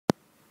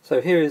So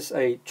here is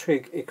a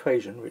trig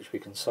equation which we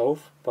can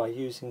solve by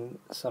using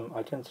some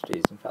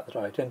identities. In fact, that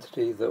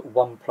identity that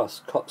 1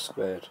 plus cot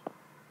squared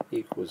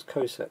equals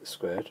cosec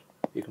squared,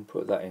 you can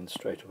put that in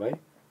straight away.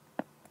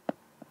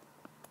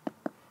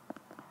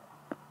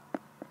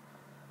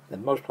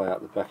 Then multiply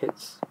out the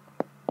brackets,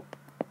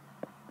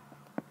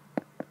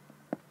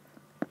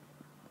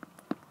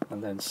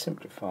 and then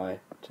simplify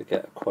to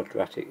get a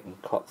quadratic in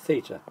cot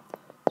theta.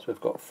 So we've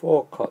got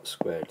 4 cot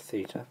squared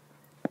theta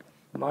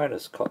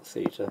minus cot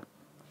theta.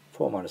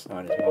 4 minus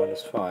 9 is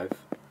minus 5,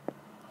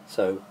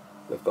 so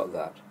we've got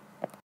that.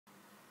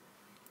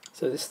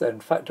 So this then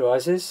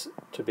factorises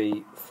to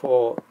be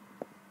 4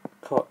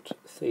 cot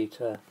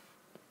theta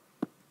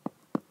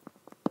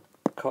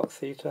cot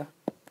theta.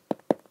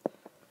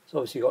 So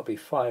obviously you've got to be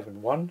 5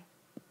 and 1.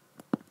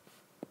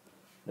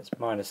 It's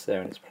minus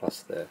there and it's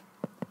plus there.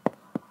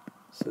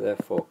 So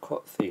therefore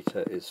cot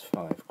theta is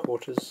 5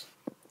 quarters,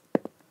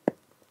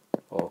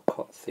 or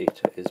cot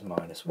theta is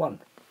minus 1.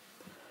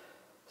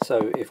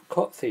 So if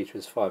cot theta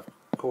is 5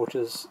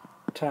 quarters,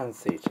 tan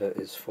theta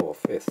is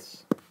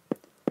 4/5,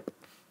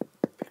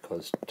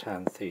 because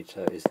tan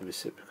theta is the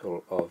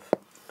reciprocal of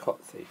cot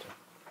theta.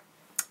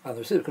 And the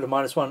reciprocal of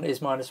minus 1 is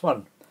minus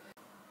 1.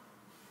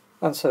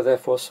 And so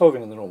therefore,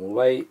 solving in the normal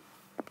way,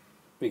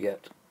 we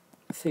get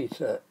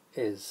theta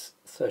is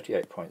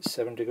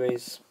 38.7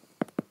 degrees,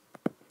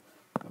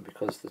 and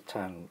because the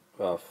tan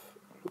graph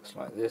looks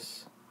like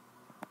this,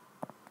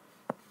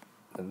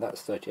 then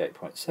that's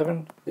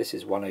 38.7. This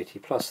is 180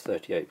 plus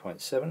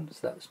 38.7,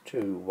 so that's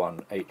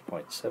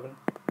 218.7.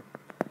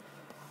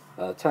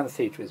 Tan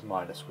theta is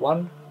minus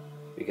 1.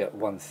 We get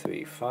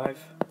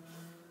 135.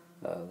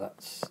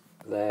 That's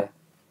there.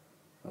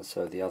 And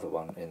so the other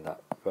one in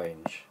that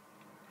range,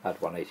 add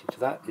 180 to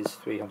that, is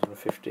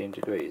 315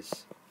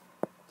 degrees.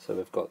 So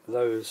we've got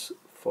those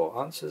 4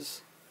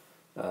 answers.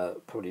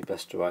 Probably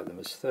best to write them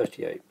as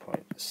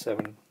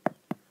 38.7,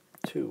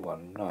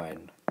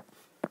 219,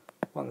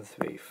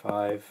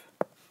 135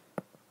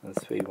 and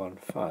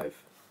 315,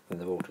 and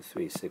they're all to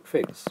 3 sig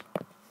figs.